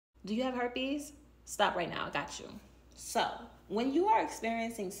Do you have herpes? Stop right now. I got you. So, when you are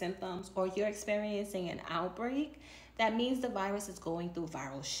experiencing symptoms or you're experiencing an outbreak, that means the virus is going through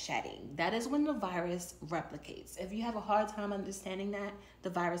viral shedding. That is when the virus replicates. If you have a hard time understanding that, the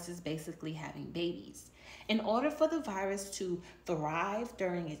virus is basically having babies. In order for the virus to thrive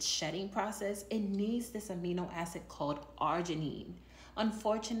during its shedding process, it needs this amino acid called arginine.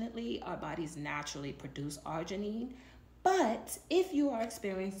 Unfortunately, our bodies naturally produce arginine, but if you are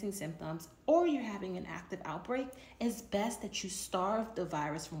experiencing symptoms or you're having an active outbreak, it's best that you starve the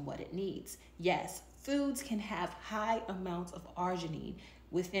virus from what it needs. Yes, foods can have high amounts of arginine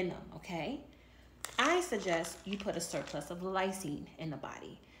within them, okay? I suggest you put a surplus of lysine in the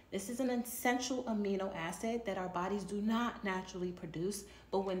body. This is an essential amino acid that our bodies do not naturally produce,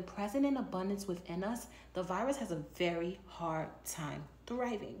 but when present in abundance within us, the virus has a very hard time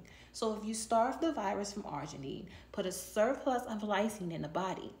thriving. So if you starve the virus from arginine, put a surplus of lysine in the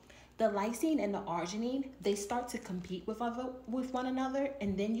body. The lysine and the arginine, they start to compete with one another,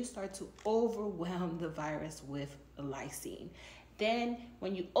 and then you start to overwhelm the virus with lysine. Then,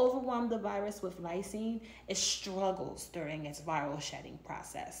 when you overwhelm the virus with lysine, it struggles during its viral shedding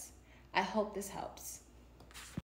process. I hope this helps.